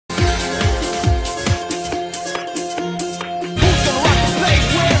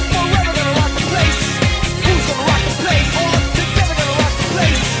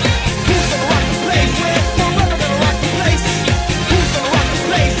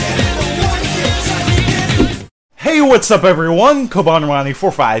What's up everyone?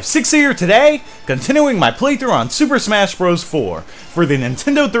 KobanRani456 here today, continuing my playthrough on Super Smash Bros. 4 for the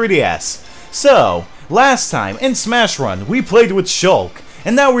Nintendo 3DS. So, last time in Smash Run, we played with Shulk,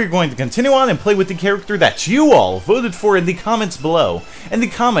 and now we're going to continue on and play with the character that you all voted for in the comments below. And the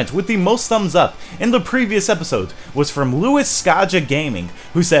comment with the most thumbs up in the previous episode was from Louis Skaja Gaming,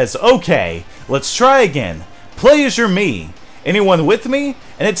 who says, "Okay, let's try again. Play as your me. Anyone with me?"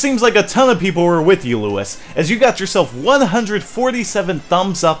 And it seems like a ton of people were with you, Lewis, as you got yourself 147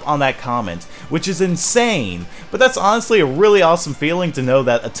 thumbs up on that comment, which is insane. But that's honestly a really awesome feeling to know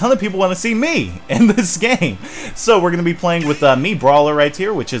that a ton of people want to see me in this game. So we're going to be playing with Mii Brawler right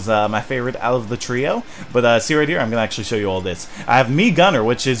here, which is my favorite out of the trio. But see right here, I'm going to actually show you all this. I have Mii Gunner,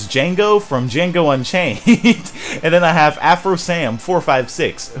 which is Django from Django Unchained. And then I have Afro Sam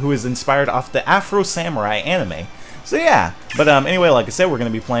 456, who is inspired off the Afro Samurai anime. So yeah, but anyway, like I said, we're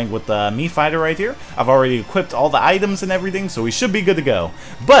going to be playing with the Mii Fighter right here. I've already equipped all the items and everything, so we should be good to go.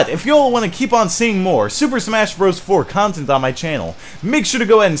 But if you all want to keep on seeing more Super Smash Bros. 4 content on my channel, make sure to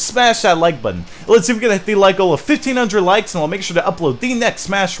go ahead and smash that like button. Let's see if we can hit the like goal of 1,500 likes, and I'll make sure to upload the next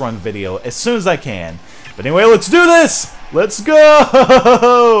Smash Run video as soon as I can. But anyway, let's do this! Let's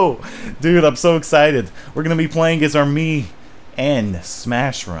go! Dude, I'm so excited. We're going to be playing as our Mii and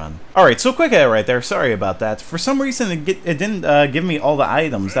Smash Run. Alright, so quick edit right there, sorry about that. For some reason it didn't give me all the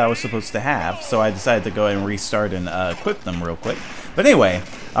items that I was supposed to have, so I decided to go ahead and restart and equip them real quick. But anyway,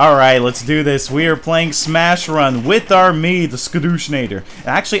 alright, let's do this. We are playing Smash Run with our Mii, the Skadooshnator. I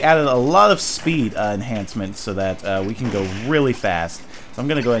actually added a lot of speed enhancements so that we can go really fast. So I'm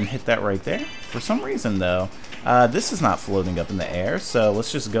going to go ahead and hit that right there. For some reason though, this is not floating up in the air, so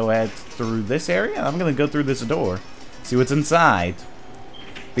let's just go ahead through this area. I'm going to go through this door. See what's inside.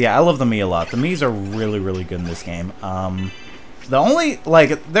 But yeah, I love the Mii a lot. The Miis are really, really good in this game. The only,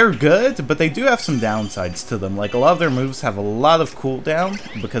 like, they're good, but they do have some downsides to them. Like, a lot of their moves have a lot of cooldown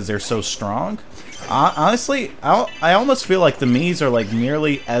because they're so strong. Honestly, I almost feel like the Miis are, like,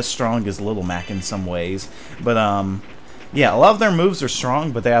 nearly as strong as Little Mac in some ways. But, yeah, a lot of their moves are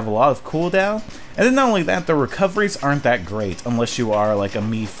strong, but they have a lot of cooldown. And then not only that, the recoveries aren't that great unless you are like a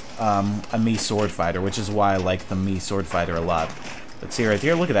Mii Sword Fighter, which is why I like the Mii Sword Fighter a lot. Let's see right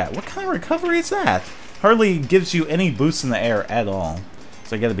here, look at that. What kind of recovery is that? Hardly gives you any boost in the air at all.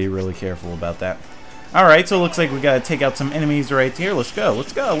 So I gotta be really careful about that. Alright, so it looks like we gotta take out some enemies right here. Let's go,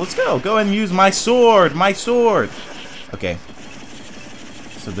 let's go, let's go. Go ahead and use my sword, my sword. Okay.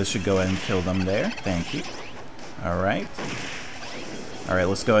 So this should go ahead and kill them there. Thank you. Alright. Alright,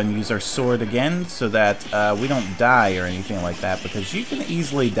 let's go ahead and use our sword again so that we don't die or anything like that, because you can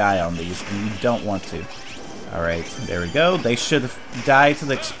easily die on these and you don't want to. Alright, there we go. They should die to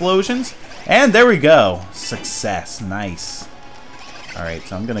the explosions. And there we go. Success. Nice. Alright,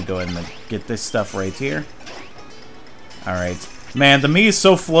 so I'm going to go ahead and get this stuff right here. Alright. Man, the Mii is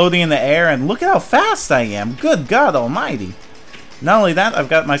so floaty in the air, and look at how fast I am. Good God almighty. Not only that, I've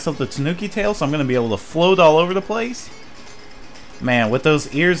got myself the Tanuki tail, so I'm going to be able to float all over the place. Man, with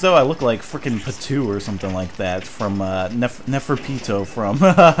those ears, though, I look like frickin' Patu or something like that from Neferpito from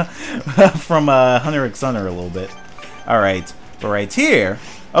from Hunter x Hunter a little bit. Alright, but right here...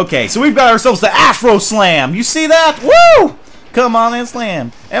 Okay, so we've got ourselves the Afro Slam! You see that? Woo! Come on and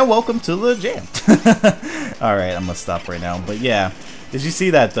slam! And welcome to the jam! Alright, I'm gonna stop right now, but yeah. Did you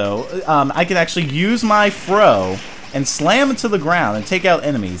see that, though? I can actually use my Fro and slam into the ground and take out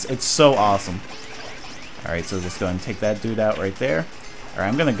enemies. It's so awesome. Alright, so let's go ahead and take that dude out right there. Alright,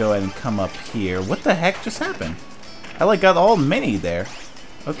 I'm gonna go ahead and come up here. What the heck just happened? I like got all mini there.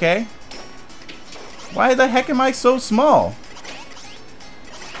 Okay. Why the heck am I so small?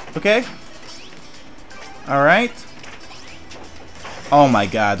 Okay. Alright. Oh my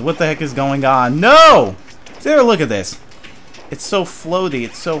god, what the heck is going on? No! There, look at this. It's so floaty,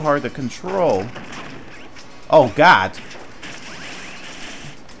 it's so hard to control. Oh god.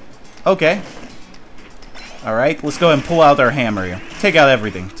 Okay. Alright, let's go ahead and pull out our hammer here. Take out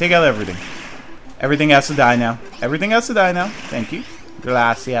everything. Take out everything. Everything has to die now. Everything has to die now. Thank you.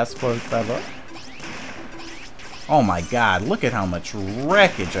 Gracias, por favor. Oh my god, look at how much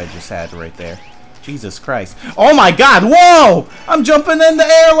wreckage I just had right there. Jesus Christ. Oh my god, whoa! I'm jumping in the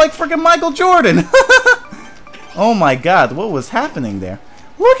air like freaking Michael Jordan. Oh my god, what was happening there?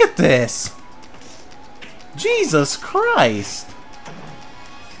 Look at this. Jesus Christ.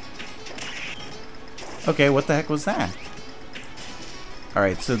 Okay, what the heck was that?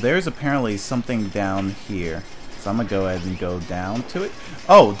 Alright, so there's apparently something down here. So I'm gonna go ahead and go down to it.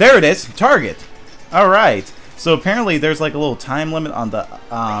 Oh, there it is! Target! Alright. So apparently there's like a little time limit on the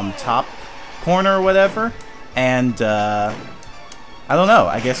top corner or whatever. And, I don't know.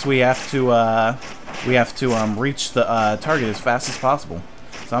 I guess we have to we have to reach the target as fast as possible.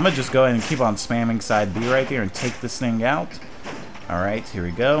 So I'm going to just go ahead and keep on spamming side B right there and take this thing out. Alright, here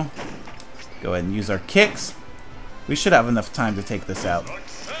we go. Go ahead and use our kicks. We should have enough time to take this out.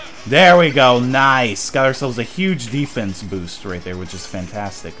 There we go, nice! Got ourselves a huge defense boost right there, which is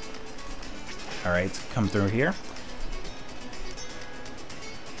fantastic. Alright, come through here.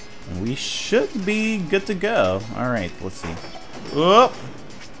 We should be good to go. Alright, let's see. Whoop!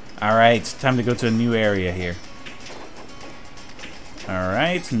 Alright, time to go to a new area here.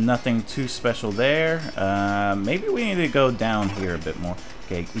 Alright, nothing too special there. Maybe we need to go down here a bit more.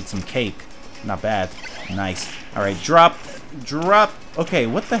 Okay, eat some cake. Not bad. Nice. Alright, drop. Drop. Okay,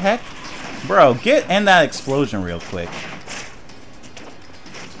 what the heck? Bro, get in that explosion real quick.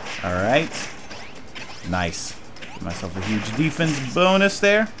 Alright. Nice. Give myself a huge defense bonus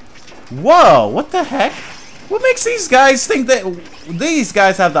there. Whoa, what the heck? What makes these guys think that these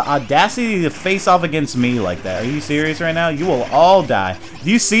guys have the audacity to face off against me like that? Are you serious right now? You will all die. Do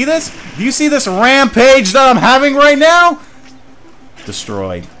you see this? Do you see this rampage that I'm having right now?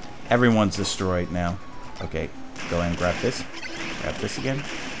 Destroyed. Everyone's destroyed now. Okay, go ahead and grab this. Grab this again.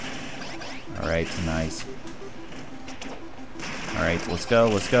 Alright, nice. Alright, let's go,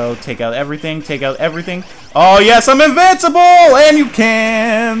 let's go. Take out everything, take out everything. Oh yes, I'm invincible! And you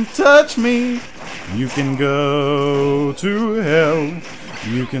can't touch me. You can go to hell.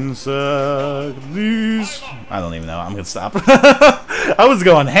 You can suck these. I don't even know. I'm gonna stop. I was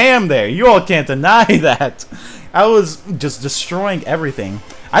going ham there. You all can't deny that. I was just destroying everything.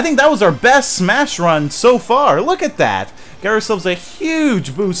 I think that was our best Smash run so far. Look at that. Got ourselves a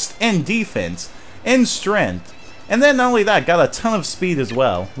huge boost in defense, in strength. And then not only that, got a ton of speed as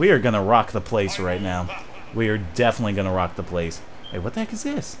well. We are gonna rock the place right now. We are definitely gonna rock the place. Wait, what the heck is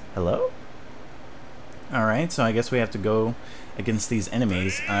this? Hello? Alright, so I guess we have to go against these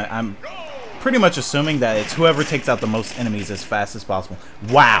enemies. I'm pretty much assuming that it's whoever takes out the most enemies as fast as possible.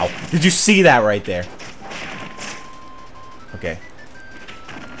 Wow! Did you see that right there? Okay.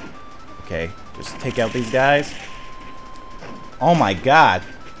 Okay, just take out these guys. Oh my god.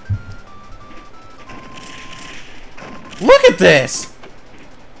 Look at this!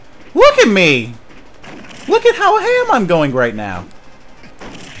 Look at me! Look at how ham I'm going right now.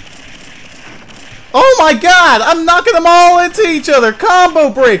 Oh my god! I'm knocking them all into each other!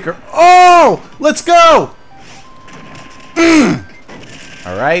 Combo breaker! Oh! Let's go!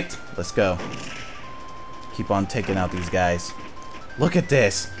 Alright, let's go. Keep on taking out these guys. Look at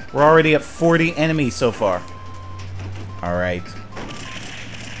this! We're already at 40 enemies so far. Alright.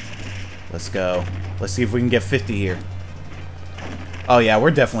 Let's go. Let's see if we can get 50 here. Oh yeah,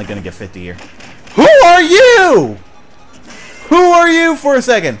 we're definitely gonna get 50 here. Who are you? Who are you for a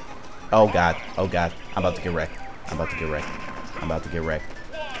second? Oh god, oh god. I'm about to get wrecked. I'm about to get wrecked. I'm about to get wrecked.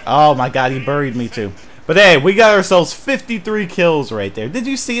 Oh my god, he buried me too. But hey, we got ourselves 53 kills right there. Did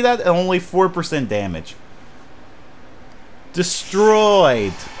you see that? Only 4% damage.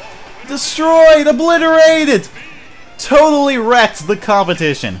 Destroyed. Destroyed! Obliterated! Totally wrecked the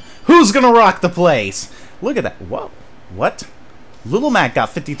competition. Who's gonna rock the place? Look at that. Whoa. What? Little Mac got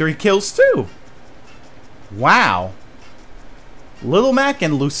 53 kills too. Wow. Little Mac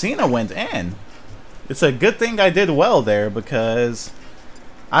and Lucina went in. It's a good thing I did well there because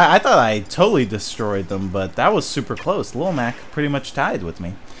I thought I totally destroyed them, but that was super close. Little Mac pretty much tied with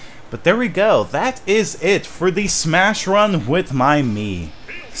me. But there we go. That is it for the Smash Run with my Mii.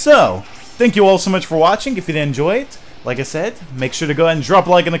 So, thank you all so much for watching. If you did enjoy it, like I said, make sure to go ahead and drop a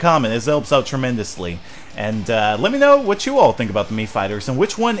like in the comment. It helps out tremendously. And let me know what you all think about the Mii Fighters and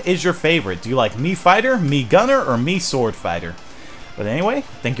which one is your favorite. Do you like Mii Fighter, Mii Gunner, or Mii Sword Fighter? But anyway,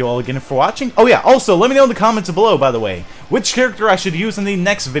 thank you all again for watching. Oh yeah, also, let me know in the comments below, by the way, which character I should use in the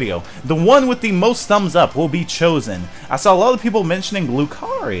next video. The one with the most thumbs up will be chosen. I saw a lot of people mentioning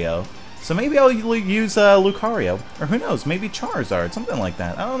Lucario, so maybe I'll use Lucario. Or who knows, maybe Charizard, something like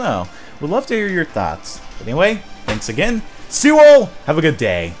that. I don't know. Would love to hear your thoughts. But anyway, thanks again. See you all. Have a good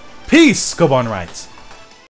day. Peace, Scoban Writes.